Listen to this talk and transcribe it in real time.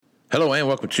Hello and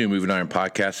welcome to Moving Iron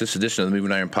Podcast. This edition of the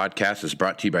Moving Iron Podcast is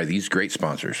brought to you by these great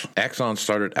sponsors. Axon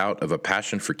started out of a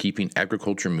passion for keeping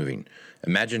agriculture moving.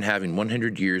 Imagine having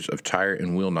 100 years of tire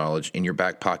and wheel knowledge in your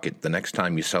back pocket the next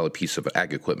time you sell a piece of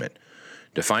ag equipment.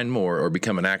 To find more or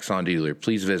become an Axon dealer,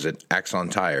 please visit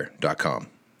axontire.com.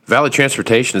 Valley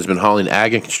Transportation has been hauling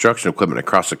ag and construction equipment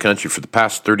across the country for the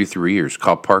past 33 years.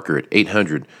 Call Parker at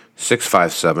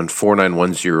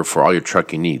 800-657-4910 for all your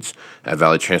trucking needs. At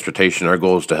Valley Transportation, our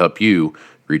goal is to help you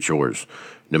reach yours.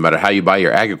 No matter how you buy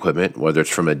your ag equipment, whether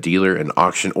it's from a dealer, an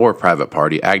auction, or a private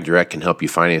party, AgDirect can help you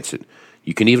finance it.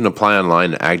 You can even apply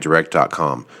online at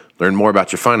agdirect.com. Learn more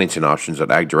about your financing options at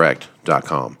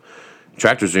agdirect.com.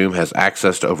 TractorZoom has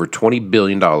access to over $20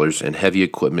 billion in heavy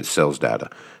equipment sales data.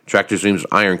 TractorZoom's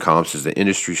Iron Comps is the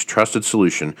industry's trusted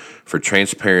solution for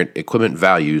transparent equipment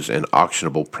values and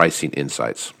auctionable pricing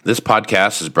insights. This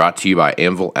podcast is brought to you by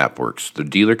Anvil AppWorks. The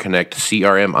Dealer Connect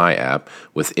CRMI app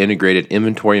with integrated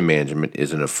inventory management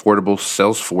is an affordable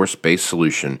Salesforce-based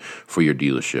solution for your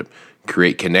dealership.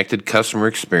 Create connected customer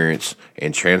experience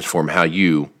and transform how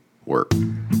you work.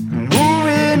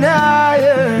 Moving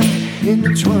iron in the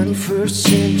 21st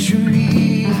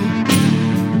century.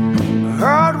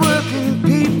 Hard-working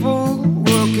people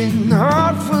working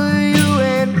hard for you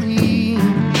and me.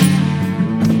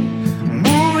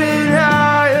 Moving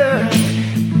iron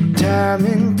time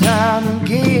and time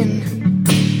again.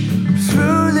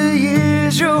 Through the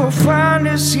years you'll find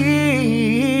us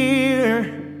here.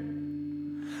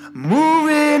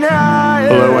 Moving iron.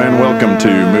 Hello and welcome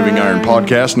to Moving Iron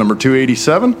Podcast number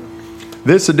 287.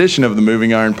 This edition of the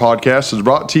Moving Iron Podcast is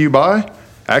brought to you by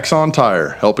Axon Tire,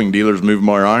 helping dealers move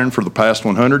more iron for the past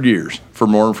 100 years. For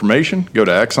more information, go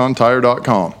to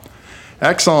axontire.com.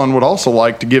 Axon would also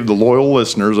like to give the loyal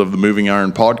listeners of the Moving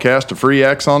Iron Podcast a free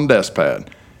Axon desk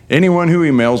pad. Anyone who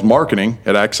emails marketing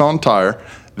at Axon Tire,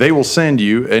 they will send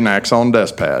you an Axon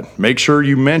desk pad. Make sure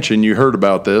you mention you heard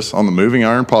about this on the Moving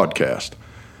Iron Podcast.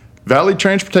 Valley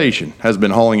Transportation has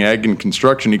been hauling ag and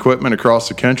construction equipment across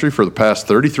the country for the past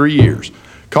 33 years.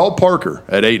 Call Parker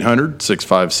at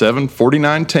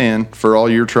 800-657-4910 for all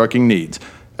your trucking needs.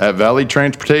 At Valley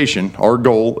Transportation, our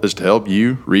goal is to help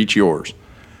you reach yours.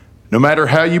 No matter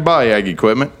how you buy ag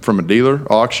equipment, from a dealer,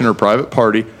 auction, or private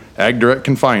party, AgDirect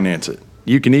can finance it.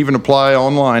 You can even apply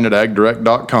online at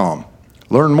agdirect.com.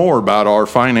 Learn more about our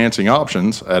financing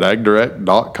options at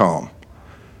agdirect.com.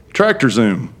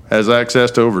 TractorZoom has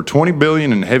access to over $20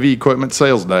 billion in heavy equipment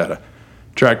sales data.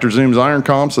 TractorZoom's Iron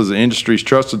Comps is the industry's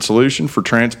trusted solution for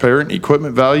transparent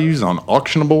equipment values on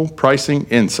auctionable pricing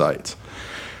insights.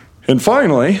 And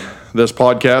finally, this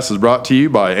podcast is brought to you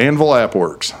by Anvil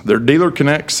AppWorks. Their Dealer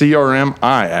Connect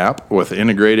CRMI app with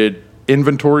integrated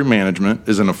inventory management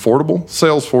is an affordable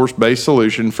Salesforce-based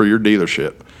solution for your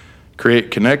dealership.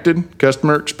 Create connected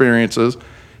customer experiences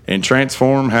and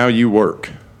transform how you work.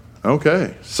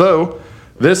 Okay, so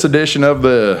this edition of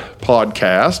the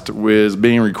podcast is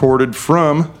being recorded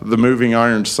from the Moving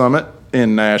Iron Summit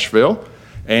in Nashville,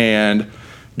 and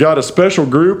got a special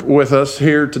group with us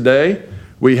here today.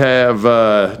 We have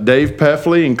Dave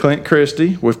Peffley and Clint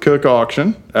Christie with Cook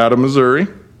Auction out of Missouri,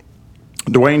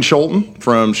 Dwayne Schulten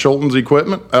from Schulten's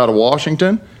Equipment out of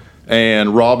Washington,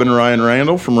 and Rob and Ryan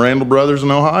Randall from Randall Brothers in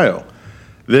Ohio.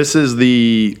 This is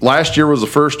last year was the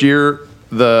first year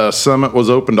the summit was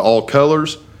open to all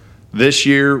colors. This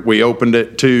year, we opened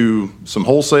it to some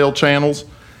wholesale channels,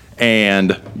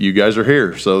 and you guys are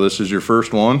here. So this is your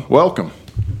first one. Welcome.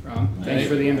 Thanks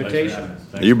for the invitation.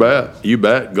 You bet. You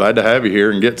bet. Glad to have you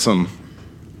here and get some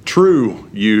true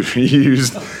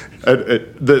used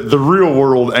the real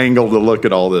world angle to look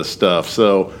at all this stuff.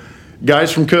 So,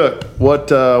 guys from Cook,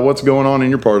 what's going on in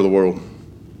your part of the world?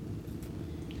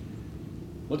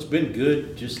 Well, it's been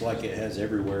good, just like it has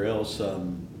everywhere else. I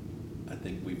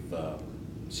think we've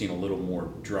seen a little more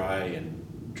dry and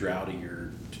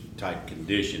droutier type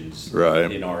conditions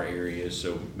in our area,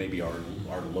 so maybe our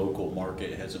local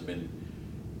market hasn't been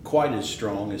quite as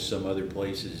strong as some other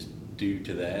places due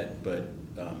to that, but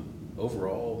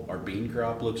overall our bean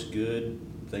crop looks good.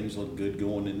 Things look good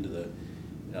going into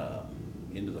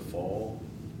the fall.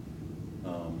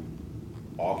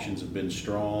 Auctions have been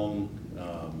strong.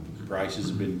 Prices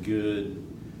have been good.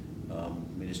 I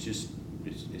mean, it's just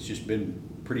been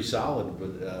pretty solid,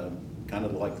 but kind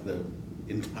of like the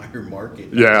entire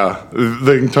market. Yeah,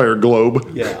 the entire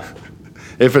globe. Yeah.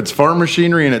 If it's farm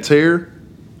machinery and it's here,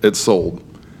 it's sold.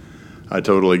 I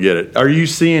totally get it. Are you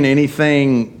seeing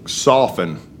anything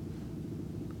soften,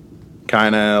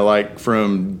 kind of like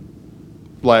from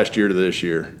last year to this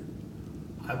year?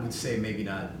 I would say maybe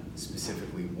not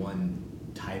specifically one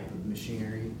type of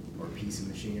machinery or piece of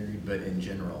machinery, but in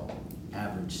general,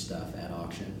 average stuff at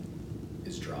auction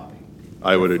is dropping.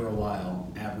 I would. For a while,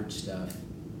 average stuff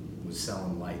was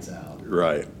selling lights out.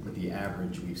 Right. With the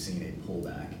average, we've seen a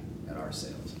pullback at our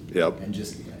sales. Yep. And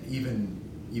just even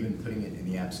putting it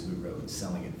in the absolute road,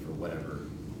 selling it for whatever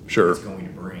Sure. it's going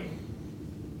to bring,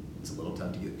 it's a little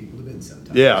tough to get people to bid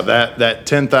sometimes. Yeah, that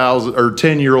 10,000 or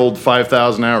 10-year-old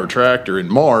 5,000 hour tractor in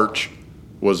March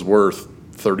was worth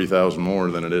 30,000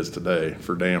 more than it is today,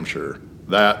 for damn sure.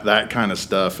 That kind of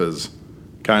stuff has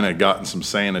kind of gotten some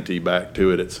sanity back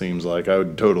to it. It seems like I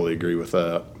would totally agree with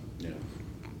that. Yeah.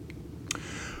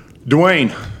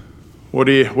 Dwayne, what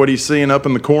are you seeing up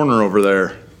in the corner over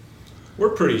there? We're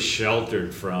pretty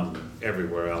sheltered from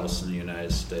everywhere else in the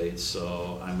United States,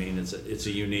 so I mean it's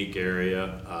a unique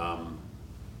area.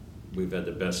 We've had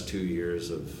the best 2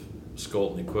 years of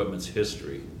Skolton Equipment's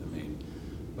history. I mean,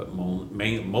 but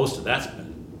most of that's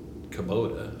been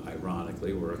Kubota.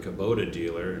 Ironically, we're a Kubota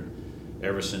dealer, and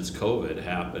ever since COVID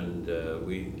happened,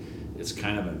 it's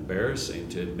kind of embarrassing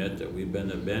to admit that we've been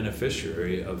the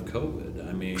beneficiary of COVID.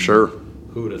 I mean, sure,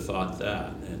 who would have thought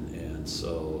that? And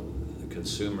so the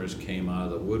consumers came out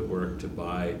of the woodwork to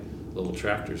buy little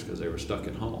tractors because they were stuck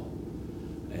at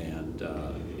home, and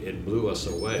it blew us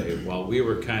away. While we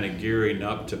were kind of gearing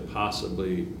up to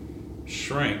possibly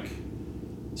shrink,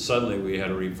 suddenly we had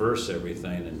to reverse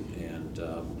everything,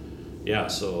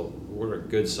 and so we're a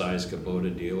good-sized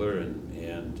Kubota dealer,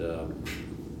 and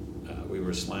we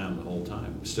were slammed the whole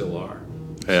time, still are.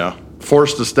 Yeah,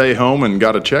 forced to stay home and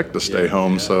got a check to stay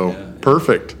home, so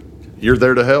perfect. You're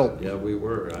there to help. Yeah, we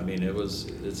were. I mean,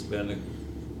 it's been a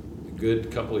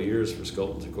good couple of years for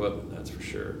Skolton's Equipment, that's for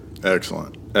sure.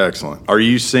 Excellent. Are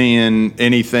you seeing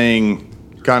anything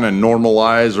kind of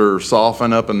normalize or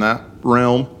soften up in that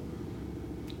realm?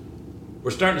 We're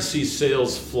starting to see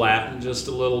sales flatten just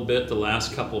a little bit the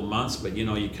last couple of months, but you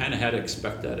kind of had to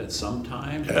expect that at some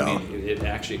time. Yeah. I mean, it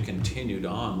actually continued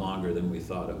on longer than we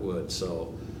thought it would.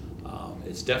 So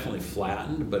it's definitely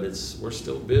flattened, but we're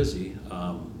still busy.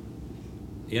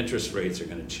 Interest rates are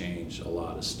going to change a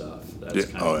lot of stuff.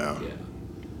 That's yeah.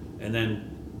 And then,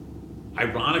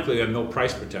 ironically, we have no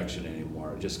price protection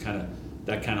anymore.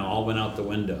 That kind of all went out the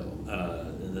window.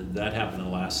 And that happened in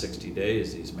the last 60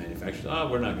 days. These manufacturers,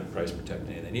 we're not going to price protect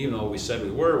anything. Even though we said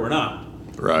we're not.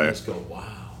 Right. Let's go,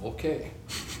 wow, okay.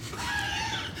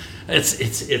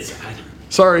 It's.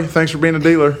 Sorry, thanks for being a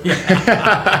dealer.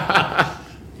 Yeah,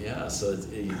 so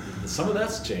some of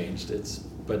that's changed.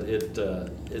 But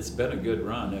it's been a good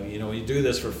run. I mean, you do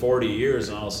this for 40 years,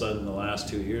 and all of a sudden the last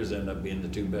 2 years end up being the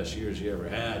 2 best years you ever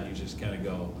had. You just kind of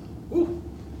go, whoo.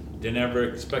 Didn't ever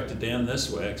expect it to end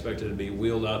this way. I expected it to be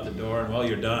wheeled out the door and, well,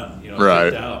 you're done. Right.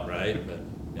 Kicked out, right? But,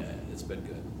 yeah, it's been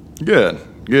good.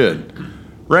 Good.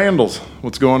 Randall's,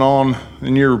 what's going on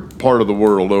in your part of the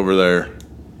world over there?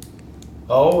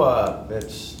 Oh,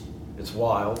 it's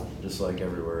wild, just like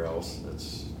everywhere else.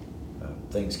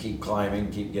 Things keep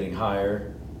climbing, keep getting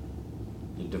higher.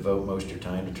 You devote most of your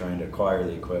time to trying to acquire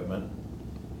the equipment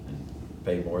and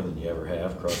pay more than you ever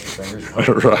have. Cross your fingers.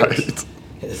 Right.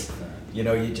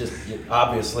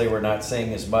 Obviously we're not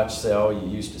seeing as much sell. You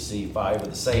used to see 5 of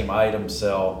the same items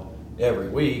sell every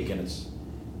week, and it's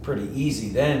pretty easy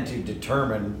then to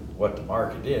determine what the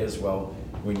market is. Well,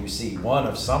 when you see 1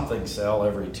 of something sell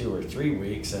every 2 or 3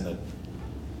 weeks, and it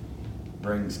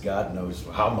brings God knows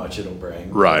how much it'll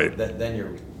bring. Right. Then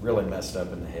you're really messed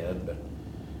up in the head.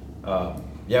 But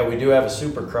we do have a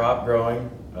super crop growing.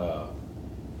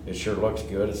 It sure looks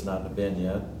good. It's not in the bin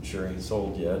yet. Sure ain't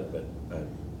sold yet, but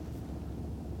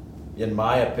in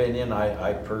my opinion,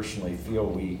 I personally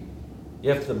feel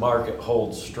if the market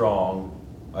holds strong,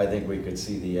 I think we could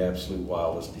see the absolute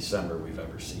wildest December we've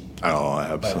ever seen. Oh,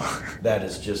 absolutely. But that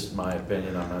is just my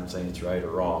opinion. I'm not saying it's right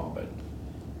or wrong, but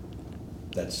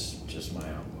that's just my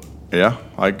outlook. Yeah,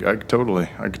 I could totally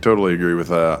agree with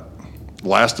that.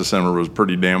 Last December was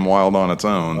pretty damn wild on its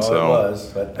own. Oh, so. It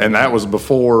was. And that was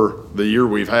before the year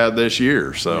we've had this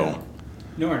year, so. Yeah.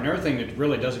 Another thing that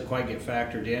really doesn't quite get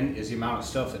factored in is the amount of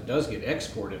stuff that does get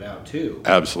exported out too.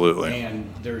 Absolutely.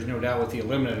 And there's no doubt with the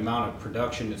limited amount of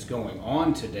production that's going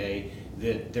on today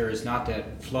that there is not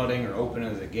that flooding or opening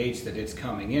of the gates that it's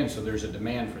coming in. So there's a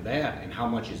demand for that, and how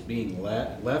much is being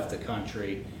left the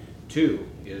country too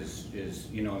is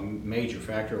a major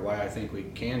factor why I think we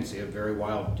can see a very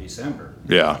wild December.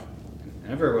 Yeah.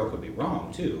 And I very well could be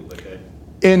wrong too, but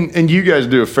And you guys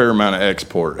do a fair amount of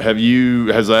export.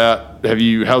 How's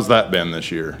that been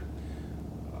this year?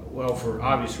 well, for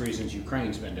obvious reasons,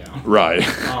 Ukraine's been down. Right.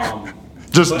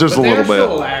 Just a little bit. They're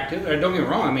still active. Don't get me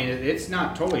wrong. I mean, it's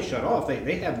not totally shut off.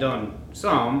 They have done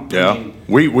some. Yeah. I mean,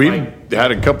 we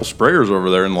had a couple sprayers over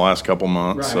there in the last couple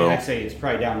months. Right. So I mean, I'd say it's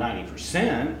probably down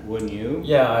 90%, wouldn't you?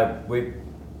 Yeah,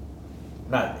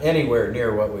 not anywhere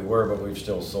near what we were, but we've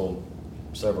still sold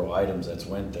several items that's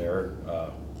went there.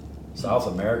 South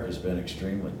America's been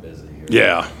extremely busy here.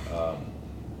 Yeah.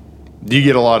 Do you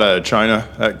get a lot of China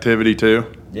activity too?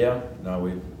 Yeah,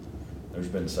 no, there's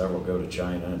been several go to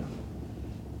China, and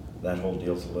that whole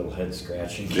deal's a little head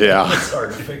scratching. Yeah. It's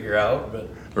hard to figure out, but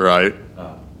Right.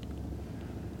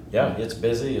 yeah, it's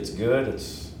busy, it's good,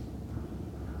 it's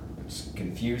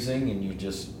confusing, and you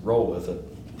just roll with it.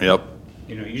 Yep.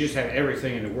 You know, you just have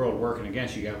everything in the world working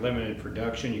against you. You got limited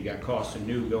production, you got cost of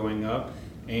new going up,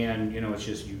 and, you know, it's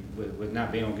just, with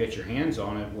not being able to get your hands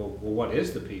on it, well, what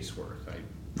is the piece worth?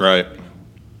 Right. You know,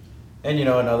 And you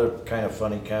know, another kind of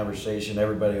funny conversation,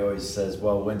 everybody always says,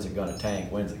 well, when's it gonna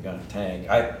tank? When's it gonna tank?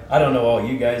 I don't know all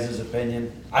you guys'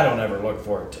 opinion. I don't ever look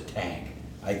for it to tank.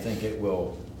 I think it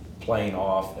will plane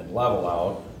off and level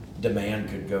out. Demand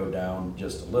could go down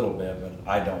just a little bit,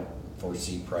 but I don't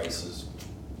foresee prices.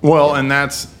 Well, and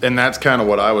that's kind of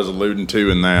what I was alluding to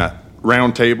in that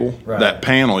roundtable, Right. that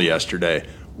panel yesterday.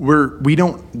 We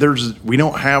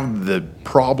don't have the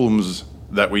problems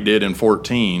that we did in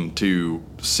 14 to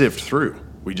sift through.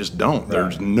 We just don't. Right.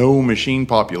 There's no machine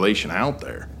population out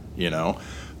there, you know.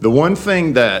 The one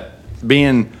thing that,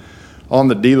 being on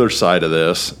the dealer side of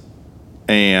this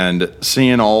and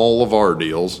seeing all of our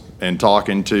deals and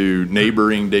talking to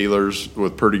neighboring dealers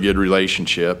with pretty good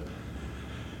relationship,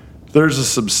 there's a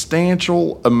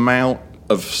substantial amount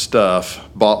of stuff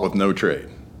bought with no trade.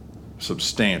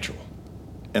 Substantial.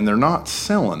 And they're not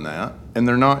selling that, and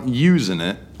they're not using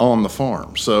it on the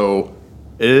farm. So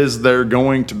is there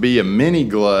going to be a mini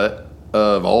glut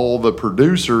of all the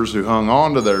producers who hung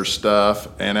on to their stuff,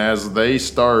 and as they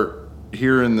start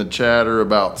hearing the chatter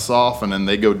about softening,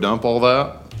 they go dump all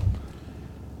that?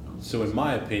 So in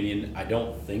my opinion, I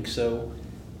don't think so.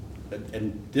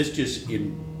 And this just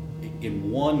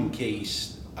in one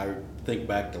case, I think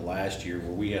back to last year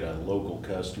where we had a local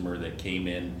customer that came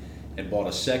in and bought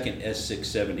a second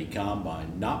S670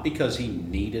 combine, not because he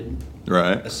needed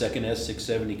Right. a second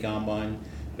S670 combine,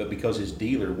 but because his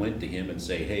dealer went to him and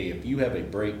say, hey, if you have a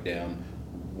breakdown,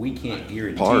 we can't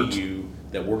guarantee Parts. you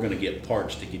that we're going to get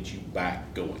parts to get you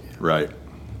back going. Right.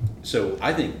 So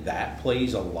I think that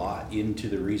plays a lot into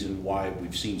the reason why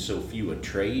we've seen so few of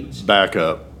trades. Back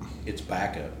up. It's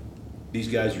backup. These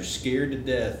guys are scared to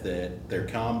death that their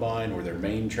combine or their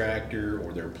main tractor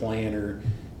or their planter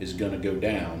is going to go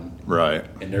down, Right.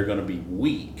 and they're going to be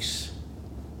weeks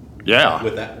Yeah.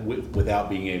 without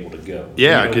being able to go.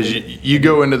 Yeah, You know, because you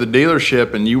go into the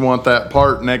dealership and you want that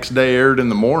part next day aired in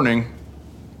the morning,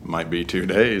 might be 2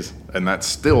 days, and that's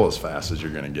still as fast as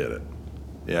you're going to get it.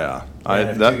 Yeah, And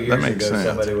if 2 that years makes ago sense.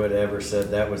 somebody would have ever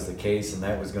said that was the case and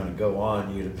that was gonna go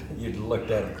on, you'd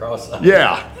looked at it cross-eyed.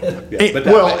 Yeah. Yeah, but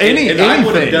Well, and I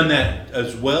would have anything. done that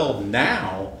as well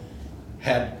now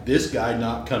had this guy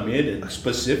not come in and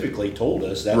specifically told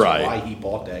us that's Right. why he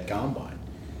bought that combine.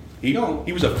 He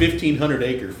was a 1,500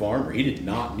 acre farmer. He did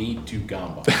not need 2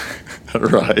 combines.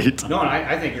 Right. No, and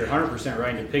I think you're 100%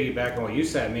 right to piggyback on what you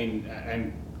said. I mean,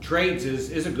 and trades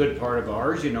is a good part of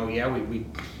ours. You know, yeah,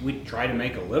 we try to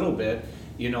make a little bit,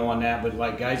 you know, on that. But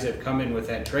like guys that come in with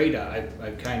that trade, I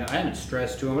haven't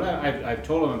stressed to them, but I've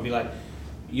told them, I'd be like,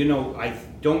 you know, I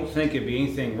don't think it'd be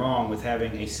anything wrong with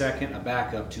having a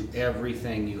backup to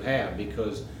everything you have,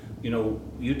 because, you know,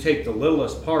 you take the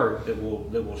littlest part that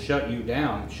will shut you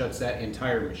down, shuts that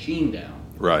entire machine down.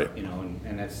 Right. You know,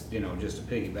 and that's, you know, just to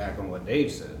piggyback on what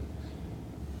Dave said.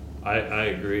 I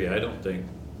agree. I don't think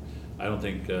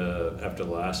after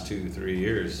the last 2-3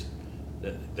 years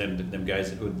that them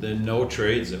guys with the no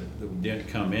trades that didn't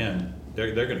come in,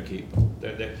 they're going to keep them.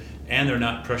 And they're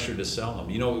not pressured to sell them.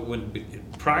 You know, when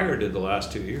prior to the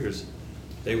last 2 years,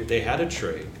 they had a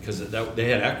trade because they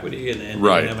had equity and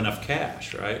Right. they didn't have enough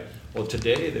cash, right? Well,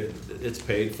 today it's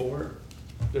paid for.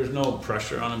 There's no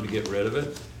pressure on them to get rid of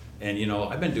it. And you know,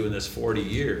 I've been doing this 40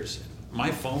 years. My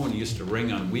phone used to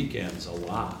ring on weekends a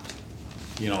lot.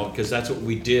 You know, because that's what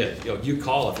we did. You know, you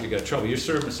call if you got trouble. You're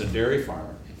servicing a dairy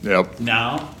farmer. Yep.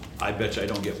 Now, I bet you I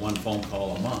don't get one phone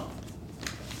call a month.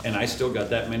 And I still got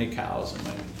that many cows in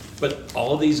my, but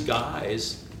all these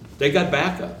guys, they got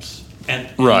backups. And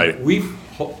Right. we've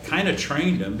kind of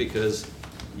trained them because,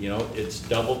 you know, it's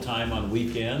double time on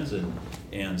weekends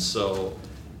and so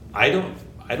I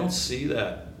don't see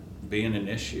that being an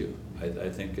issue. I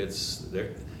think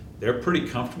they're pretty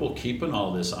comfortable keeping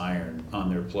all this iron on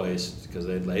their place because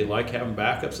they like having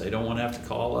backups. They don't want to have to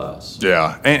call us.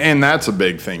 Yeah, and that's a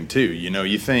big thing too. You know,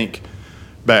 you think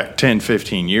back 10,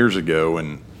 15 years ago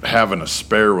when having a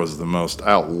spare was the most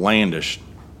outlandish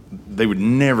they would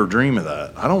never dream of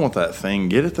that. I don't want that thing.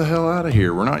 Get it the hell out of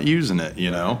here. We're not using it,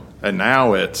 you know? And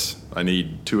now it's, I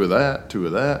need 2 of that, 2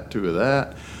 of that, 2 of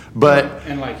that. But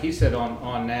and like he said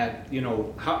on that, you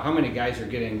know, how many guys are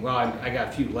getting, well, I got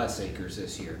a few less acres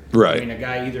this year. Right. I mean, a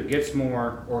guy either gets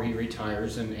more or he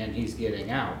retires and he's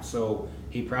getting out. So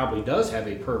he probably does have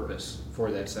a purpose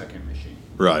for that second machine.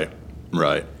 Right.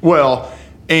 Well,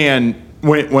 and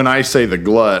when I say the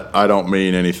glut, I don't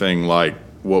mean anything like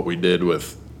what we did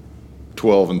with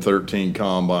 12 and 13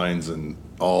 combines and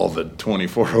all the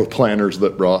 24-row planters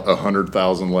that brought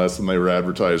 100,000 less than they were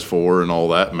advertised for and all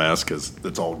that mess, because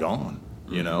it's all gone,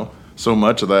 you know? So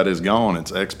much of that is gone.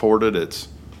 It's exported, it's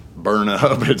burned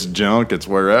up, it's junk, it's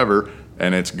wherever,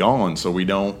 and it's gone. So we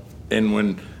don't, and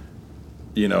when,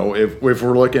 you know, if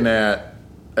we're looking at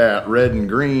red and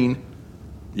green,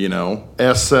 you know,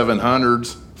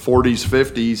 S700s, 40s,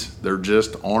 50s, there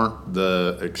just aren't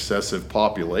the excessive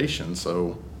population,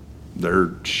 so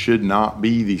there should not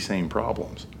be the same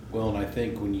problems. Well, and I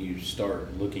think when you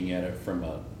start looking at it from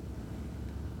a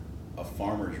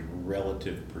farmer's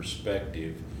relative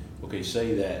perspective, okay,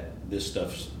 say that this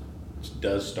stuff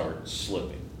does start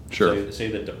slipping. Sure.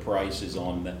 Say that the price is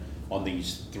on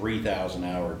these 3,000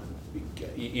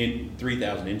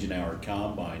 engine hour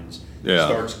combines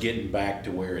starts getting back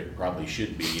to where it probably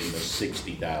should be in the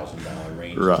 $60,000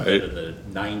 range instead of the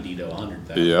 $90,000 to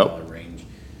 $100,000 range.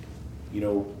 You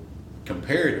know,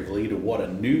 comparatively to what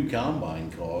a new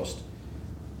combine cost,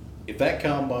 if that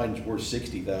combine's worth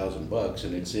 $60,000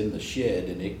 and it's in the shed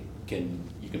and you can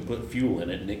put fuel in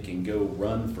it and it can go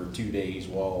run for 2 days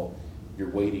while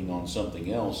you're waiting on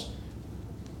something else,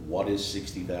 what is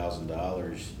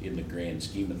 $60,000 in the grand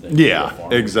scheme of things? Yeah,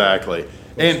 exactly. Well,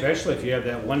 and especially if you have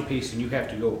that one piece and you have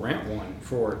to go rent one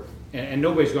and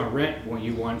nobody's going to rent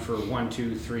one for 1,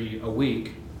 2, 3 a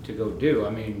week to go do. I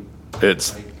mean,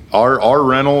 it's our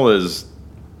rental is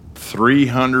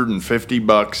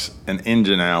 $350 an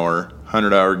engine hour,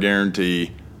 100-hour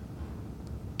guarantee,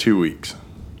 2 weeks.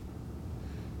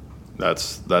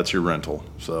 That's your rental.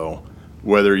 So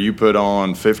whether you put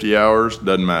on 50 hours,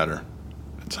 doesn't matter.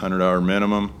 It's 100-hour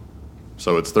minimum,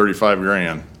 so it's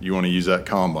 $35,000. You want to use that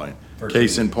combine.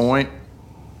 Case in point,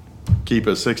 keep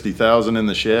a $60,000 in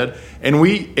the shed, and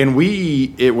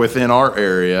we within our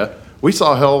area, we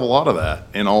saw a hell of a lot of that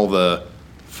in all the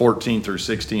 14 through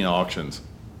 16 auctions.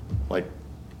 Like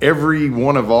every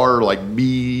one of our like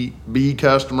B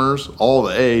customers, all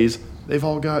the A's, they've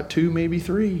all got 2, maybe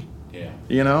 3. Yeah.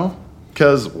 You know,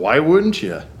 because why wouldn't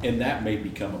you? And that may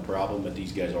become a problem, but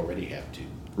these guys already have 2.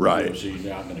 Right. You know, so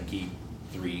you're not going to keep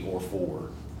 3 or 4.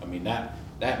 I mean, that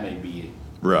may be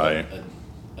right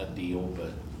a deal,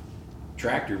 but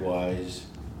tractor wise,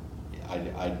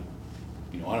 I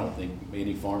don't think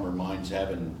any farmer minds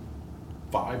having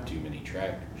 5 too many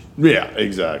tractors. Yeah,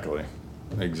 exactly.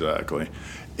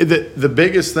 The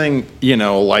biggest thing, you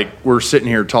know, like we're sitting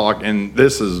here talking, and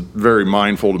this is very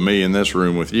mindful to me in this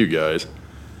room with you guys.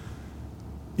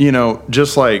 You know,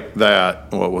 just like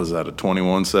that, what was that, a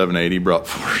 21 780 brought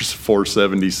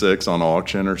 476 on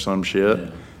auction or some shit.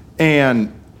 Yeah.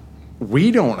 And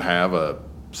we don't have a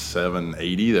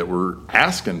 780 that we're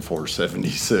asking for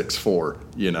 76 for,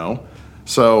 you know.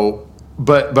 So,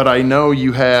 but I know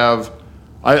you have,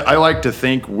 I like to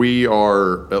think we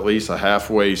are at least a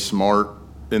halfway smart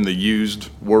in the used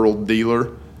world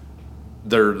dealer.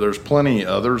 There's plenty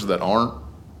others that aren't,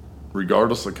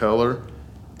 regardless of color.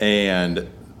 And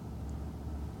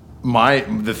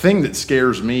the thing that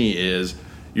scares me is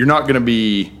you're not going to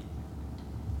be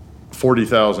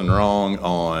 40,000 wrong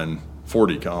on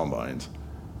 40 combines.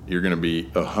 You're going to be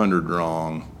 100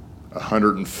 wrong,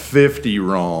 150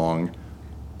 wrong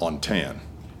on 10.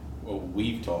 Well,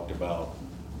 we've talked about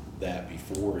that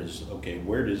before is, okay,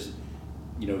 where does,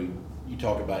 you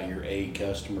talk about your A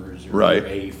customers or your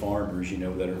A farmers,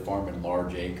 that are farming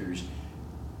large acres.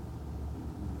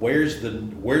 Where's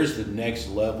the next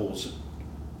level's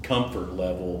comfort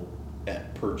level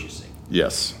at purchasing?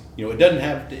 Yes. It doesn't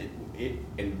have to,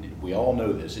 and we all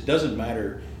know this, it doesn't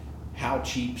matter how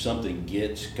cheap something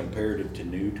gets comparative to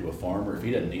new to a farmer. If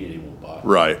he doesn't need it, he won't buy it.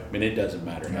 Right. I mean, it doesn't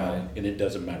matter how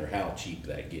cheap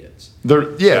that gets.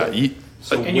 And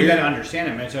you got to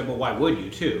understand it, man. So, but why would you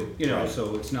too? Right.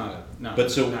 So it's not.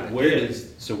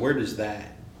 Where does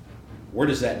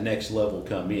that next level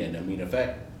come in? I mean, if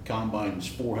that combine's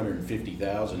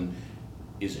 450,000,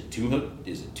 is it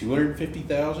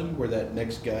 250,000 where that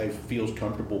next guy feels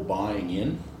comfortable buying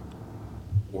in?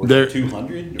 Or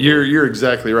 200? You're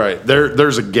exactly right.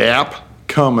 There's a gap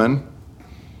coming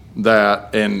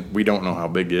that, and we don't know how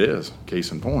big it is.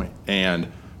 Case in point.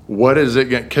 And what is it?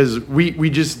 Because we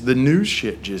just, the news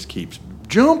shit just keeps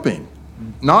jumping.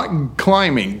 not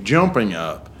climbing, jumping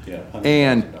up. Yeah,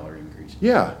 And $100,000 increase.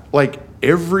 yeah, like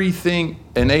everything,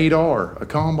 an 8R, a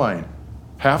combine,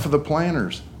 half of the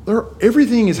planters,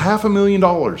 everything is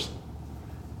 $500,000.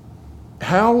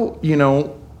 How,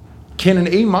 can an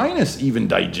A- even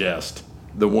digest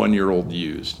the 1-year-old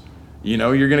used?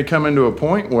 You're going to come into a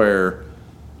point where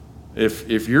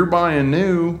if you're buying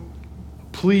new,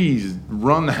 please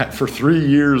run that for 3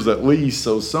 years at least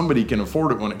so somebody can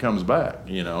afford it when it comes back,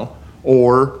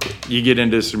 or you get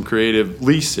into some creative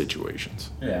lease situations.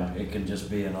 Yeah, it can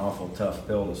just be an awful tough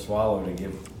pill to swallow to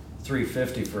give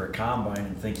 $350 for a combine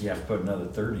and think you have to put another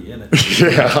 30 in it.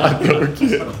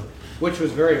 Yeah. Which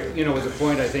was very, was a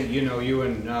point I think you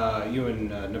and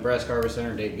Nebraska Harvest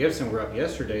Center, Dave Gibson, were up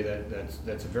yesterday.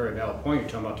 That's a very valid point. You're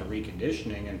talking about the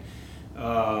reconditioning and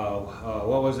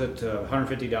what was it?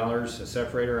 $150 a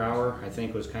separator hour, I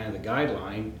think, was kind of the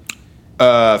guideline.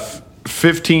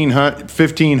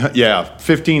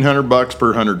 $1,500 per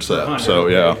 100 set. 100, so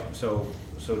okay. yeah. So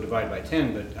divide by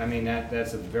 10, but I mean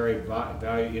that's a very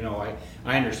value.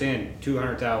 I understand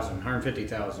 200,000,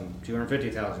 150,000,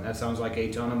 250,000. That sounds like a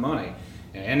ton of money,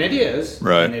 and it is.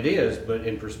 Right. And it is, but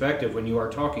in perspective, when you are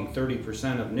talking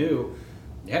 30% of new,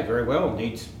 yeah, very well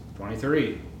needs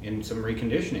 23 in some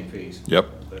reconditioning fees. Yep.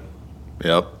 But,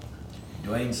 Yep.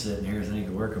 Dwayne's sitting here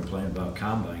thinking we're complaining about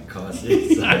combine costs.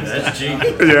 That's cheap.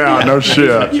 Yeah, no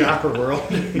shit. chopper world.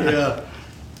 Yeah.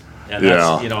 And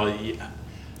Yeah. that's,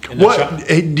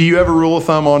 Hey, do you have a rule of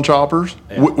thumb on choppers?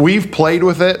 Yeah. We've played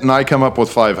with it, and I come up with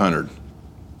 500.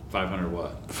 500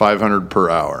 what? 500 per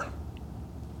hour.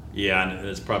 Yeah, and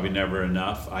it's probably never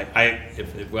enough.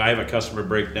 If I have a customer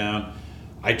breakdown,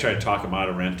 I try to talk them out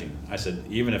of renting. I said,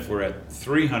 even if we're at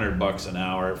 $300 an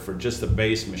hour for just the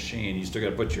base machine, you still got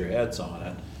to put your heads on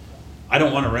it. I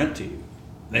don't want to rent to you.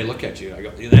 And they look at you. I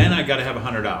go, then I got to have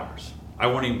 100 hours. I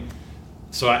won't even.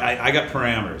 So I got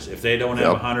parameters. If they don't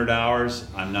have 100 hours,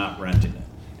 I'm not renting it.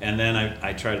 And then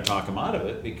I try to talk them out of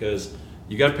it because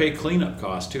you got to pay cleanup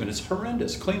costs too, and it's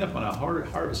horrendous. Cleanup on a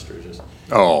harvester just.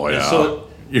 Oh yeah. So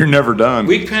you're never done.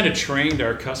 We kind of trained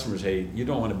our customers, hey, you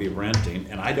don't want to be renting,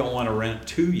 and I don't want to rent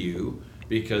to you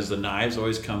because the knives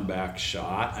always come back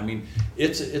shot. I mean,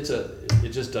 it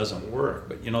just doesn't work.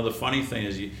 But the funny thing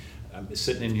is, I'm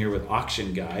sitting in here with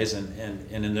auction guys, and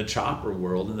in the chopper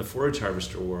world, in the forage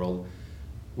harvester world,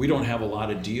 we don't have a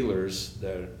lot of dealers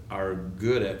that are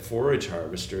good at forage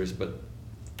harvesters. But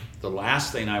the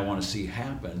last thing I want to see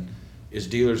happen is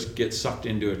dealers get sucked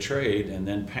into a trade and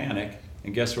then panic.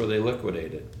 And guess where they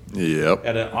liquidate it? Yep.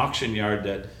 At an auction yard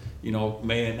that,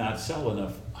 may not sell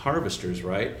enough harvesters,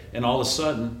 right? And all of a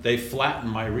sudden, they flatten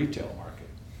my retail market.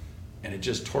 And it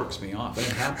just torques me off. And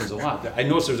it happens a lot. I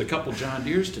noticed there's a couple John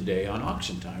Deeres today on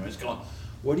auction time. It's going,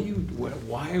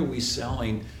 why are we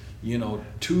selling,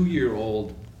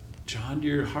 2-year-old John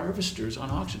Deere harvesters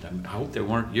on auction time? I hope they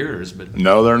weren't yours, but.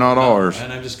 No, they're not ours.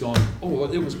 And I'm just going,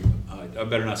 well, it was. I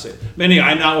better not say it. But anyway,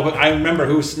 I remember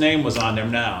whose name was on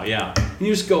them now. Yeah, and you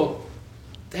just go,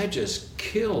 that just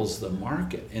kills the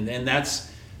market, and that's.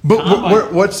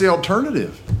 But what's the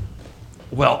alternative?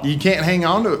 Well, you can't hang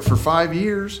on to it for 5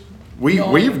 years.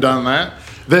 We've done that.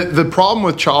 The problem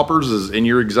with choppers is, and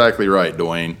you're exactly right,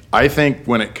 Dwayne. I think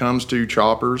when it comes to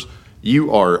choppers,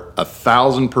 you are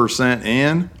 1,000%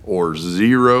 in or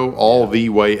zero all the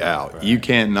way out. Right. You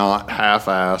cannot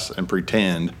half-ass and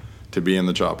pretend to be in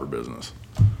the chopper business.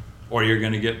 Or you're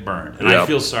going to get burned. And I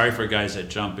feel sorry for guys that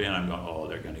jump in. I'm going,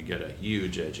 they're going to get a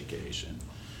huge education.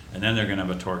 And then they're going to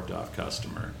have a torqued off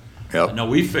customer. Yep. No,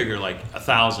 we figure like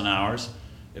 1,000 hours.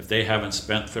 If they haven't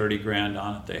spent $30,000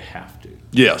 on it, they have to.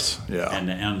 Yes, yeah.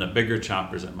 And the bigger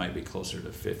choppers, it might be closer to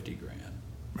 $50,000.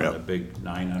 Yep. The big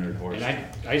 900 horse. And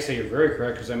I say you're very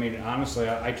correct because honestly,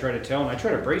 I try to tell and I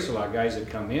try to brace a lot of guys that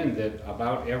come in that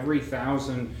about every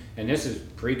 1,000, and this is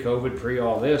pre-COVID,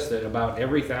 pre-all this, that about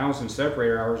every 1,000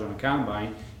 separator hours on a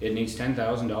combine, it needs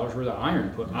 $10,000 worth of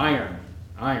iron.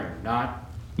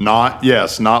 Not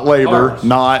labor, parts.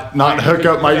 not hook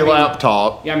up my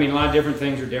laptop. Yeah, a lot of different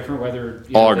things are different. Whether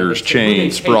augers,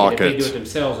 chains, sprockets. If they do it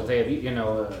themselves, if they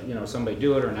have somebody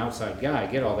do it or an outside guy, I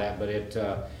get all that, but it.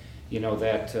 You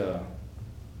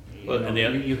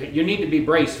need to be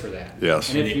braced for that. Yes.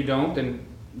 And if you don't, then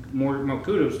more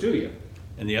kudos to you.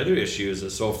 And the other issue is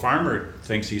that a farmer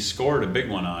thinks he scored a big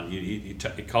one on you. He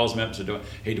calls me up and says,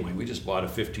 hey, Dwayne, we just bought a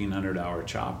 1,500-hour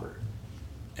chopper.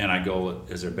 And I go,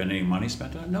 has there been any money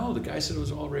spent on it? No, the guy said it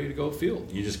was all ready to go field.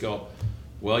 You just go,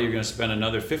 well, you're going to spend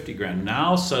another $50,000.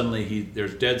 Now suddenly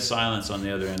there's dead silence on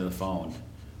the other end of the phone.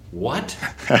 What?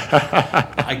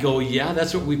 I go, yeah,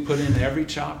 that's what we put in every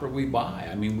chopper we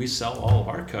buy. We sell all of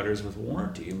our cutters with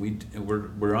warranty, and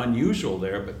we're unusual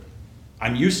there, but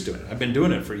I'm used to it. I've been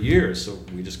doing it for years, so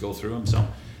we just go through them.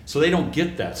 So they don't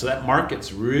get that. So that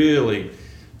market's really,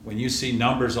 when you see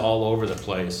numbers all over the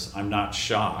place, I'm not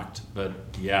shocked. But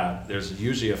yeah, there's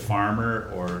usually a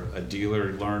farmer or a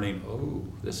dealer learning, oh,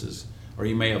 this is, or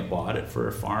he may have bought it for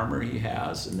a farmer he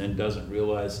has and then doesn't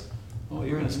realize, oh,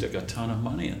 you're going to stick a ton of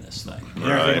money in this thing. And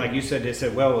everything, like you said, they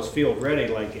said, well, it was field ready,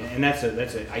 like, and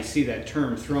I see that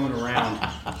term thrown around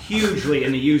hugely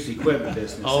in the used equipment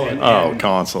business.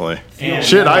 Constantly. And-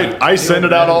 Shit, I send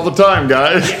it out all the time,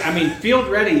 guys. Yeah, I mean, field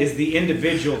ready is the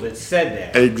individual that said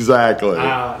that. Exactly.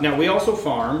 Now, we also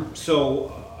farm,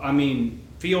 so, I mean,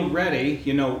 field ready,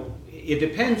 you know, it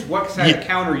depends what side of the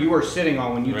counter you are sitting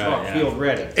on when you talk field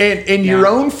ready. And your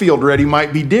own field ready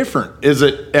might be different. Is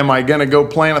it, am I going to go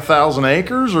plant 1,000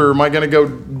 acres or am I going to go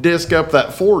disc up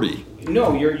that 40?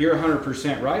 No, you're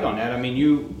 100% right on that. I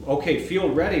mean,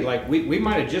 field ready, like we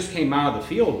might have just came out of the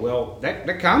field. Well,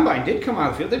 the combine did come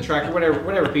out of the field, the tractor,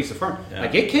 whatever piece of farm. Yeah.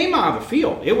 Like it came out of the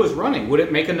field. It was running. Would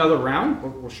it make another round?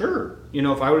 Well, sure. You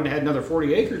know, if I would have had another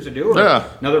 40 acres to do or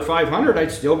another 500,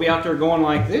 I'd still be out there going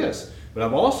like this. But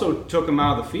I've also took them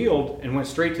out of the field and went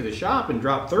straight to the shop and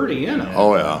dropped 30 in them.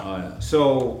 Oh yeah.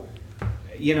 So,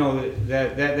 you know,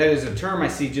 that is a term I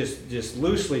see just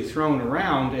loosely thrown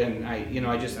around, and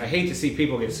I hate to see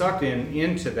people get sucked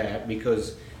into that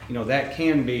because, you know, that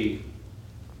can be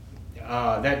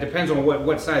that depends on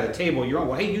what side of the table you're on.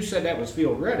 Well, hey, you said that was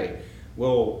field ready.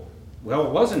 Well,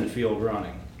 it wasn't field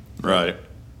running. Right.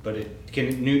 But it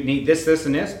can need this,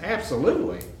 and this.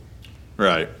 Absolutely.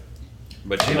 Right.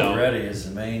 But you Field know, ready is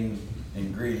the main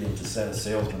ingredient to set a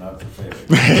salesman up for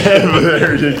failure.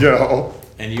 There you go.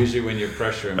 and usually when you're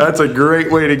pressuring, That's a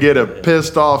great way to get a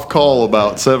pissed off call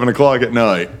about 7 o'clock at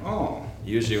night. Oh.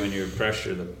 usually when you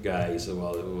pressure the guy, he said,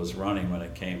 well, it was running when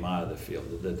it came out of the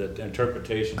field. The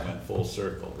interpretation went full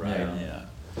circle, right? Yeah.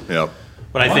 Yep.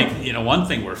 But I think, you know, one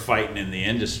thing we're fighting in the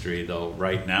industry, though,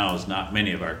 right now is not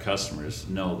many of our customers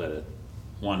know that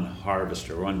one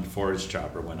harvester, one forage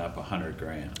chopper went up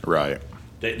 $100,000. Right.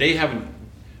 They haven't,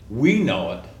 we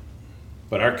know it,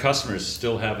 but our customers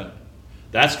still haven't.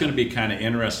 That's going to be kind of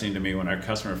interesting to me when our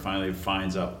customer finally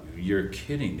finds out, you're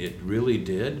kidding, it really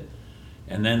did?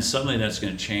 And then suddenly that's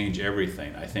going to change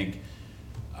everything. I think,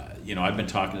 you know, I've been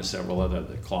talking to several other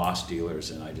the Kloss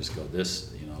dealers, and I just go,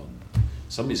 this, you know,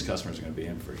 some of these customers are going to be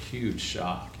in for a huge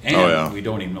shock. And we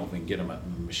don't even know if we can get them a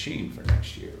machine for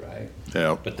next year, right?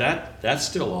 Yeah. But that's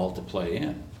still all to play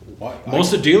in.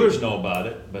 Most of the dealers know about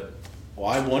it, but... Well,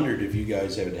 I wondered if you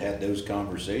guys haven't had those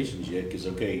conversations yet, because,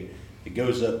 okay, it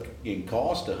goes up in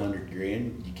cost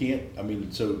 $100,000. You can't, I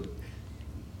mean, so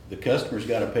the customer's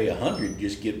got to pay $100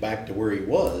 just to get back to where he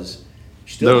was.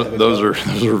 Those are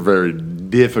very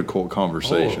difficult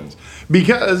conversations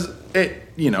because it,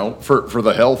 you know, for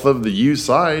the health of the used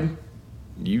side,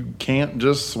 you can't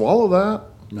just swallow that.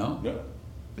 No.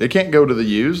 It can't go to the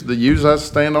used. The used has to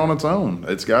stand on its own.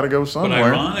 It's got to go somewhere.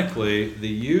 But ironically, the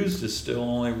used is still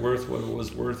only worth what it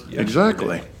was worth yesterday.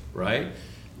 Exactly. Right?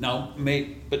 Now,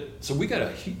 so we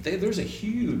got there's a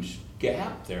huge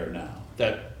gap there now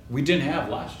that we didn't have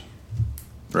last year.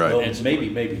 Right. Well, and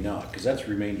maybe not, because that's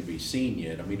remained to be seen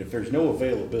yet. I mean, if there's no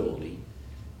availability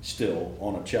still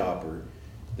on a chopper,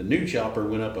 the new chopper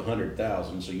went up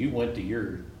 $100,000. So you went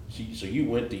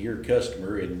to your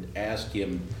customer and asked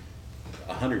him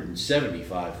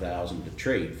 $175,000 to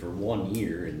trade for 1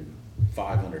 year and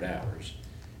 500 hours.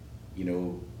 You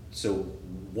know, so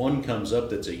one comes up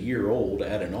that's a year old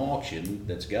at an auction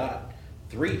that's got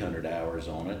 300 hours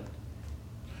on it.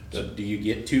 So do you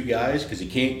get two guys because you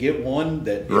can't get one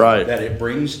that it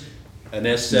brings an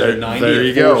S790 there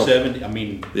you or 470? Go. I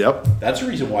mean, yep. That's the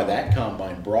reason why that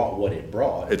combine brought what it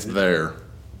brought. It's there.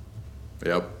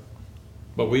 Yep.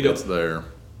 But it's there.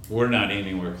 We're not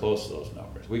anywhere close to those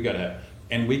numbers. We got to have,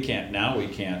 and we can't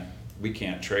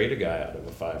trade a guy out of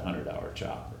a 500-hour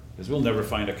chopper because we'll never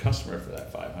find a customer for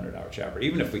that 500-hour chopper.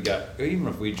 Even if we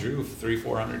drew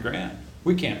 $300,000-400,000,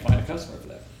 we can't find a customer for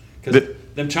that because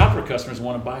them chopper customers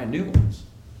want to buy new ones.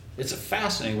 It's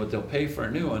fascinating what they'll pay for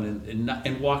a new one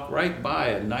and walk right by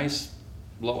a nice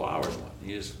low hours one.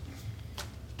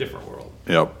 Different world.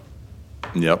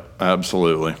 Yep,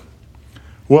 absolutely.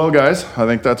 Well, guys, I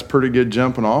think that's a pretty good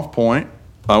jumping off point.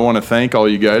 I want to thank all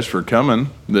you guys for coming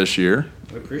this year.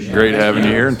 We appreciate it. Great having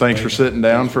you here, and thanks for sitting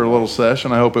down for a little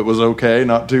session. I hope it was okay,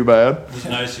 not too bad. It was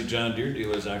nice you John Deere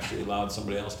dealers actually allowed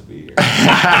somebody else to be here.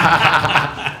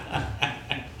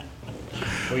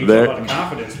 Well, you talk about the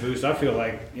confidence boost. I feel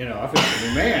like, you know, I feel like a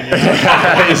new man. You know?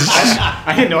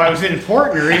 I didn't know I was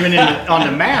important or even on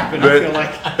the map, and I feel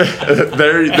like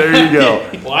there you go.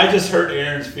 Well, I just hurt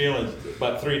Aaron's feelings.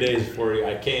 about 3 days before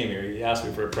I came here, he asked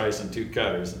me for a price on 2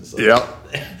 cutters. And so, Yep.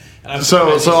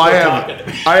 So I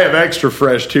have extra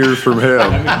fresh tears from him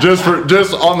just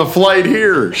on the flight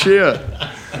here. Shit.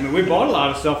 I mean, we bought a lot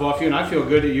of stuff off you, and I feel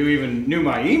good that you even knew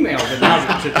my email. But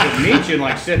now to meet you and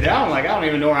like sit down, like I don't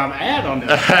even know where I'm at on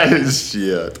this.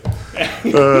 Shit.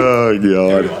 Oh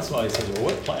God. Every once in a while he says, "Well,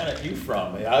 what planet are you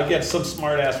from?" I'll get some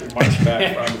smart ass remarks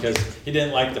back from because he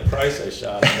didn't like the price I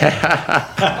shot him.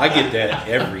 I get that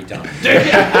every time.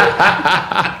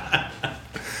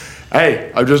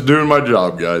 Hey, I'm just doing my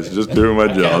job, guys. Just doing my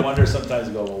job. I wonder sometimes.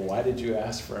 I go, well, why did you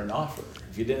ask for an offer?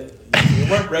 If you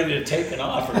weren't ready to take an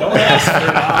offer, don't ask for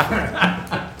an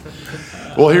offer.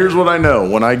 Well, here's what I know.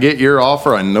 When I get your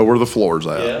offer, I know where the floor's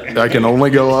at. Yeah. I can only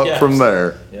go up from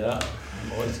there. Yeah,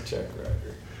 I'm always a check writer.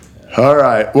 Yeah. All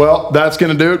right. Well, that's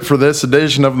going to do it for this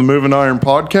edition of the Moving Iron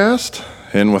podcast.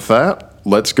 And with that,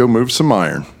 let's go move some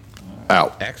iron.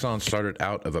 Out. Axon started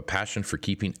out of a passion for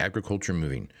keeping agriculture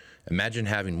moving. Imagine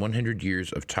having 100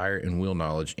 years of tire and wheel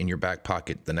knowledge in your back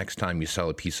pocket the next time you sell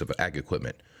a piece of ag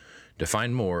equipment. To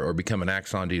find more or become an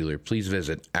Axon dealer, please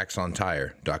visit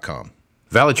axontire.com.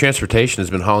 Valley Transportation has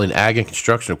been hauling ag and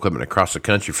construction equipment across the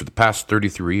country for the past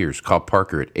 33 years. Call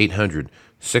Parker at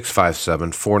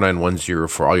 800-657-4910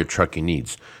 for all your trucking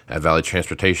needs. At Valley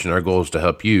Transportation, our goal is to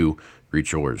help you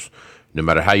reach yours. No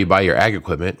matter how you buy your ag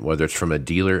equipment, whether it's from a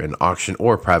dealer, an auction,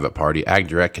 or a private party,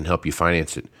 AgDirect can help you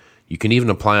finance it. You can even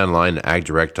apply online at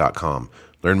agdirect.com.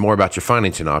 Learn more about your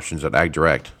financing options at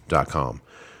agdirect.com.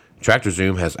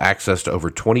 TractorZoom has access to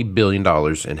over $20 billion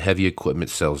in heavy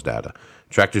equipment sales data.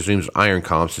 TractorZoom's Iron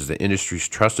Comps is the industry's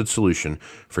trusted solution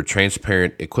for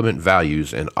transparent equipment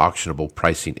values and auctionable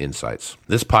pricing insights.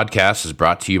 This podcast is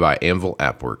brought to you by Anvil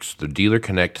AppWorks. The Dealer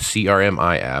Connect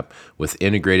CRMI app with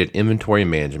integrated inventory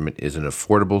management is an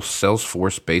affordable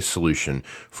Salesforce-based solution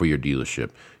for your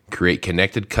dealership. Create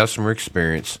connected customer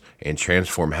experience and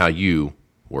transform how you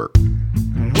work.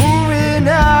 Moving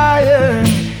iron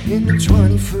in the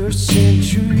 21st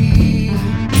century.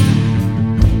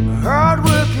 Hard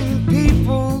work.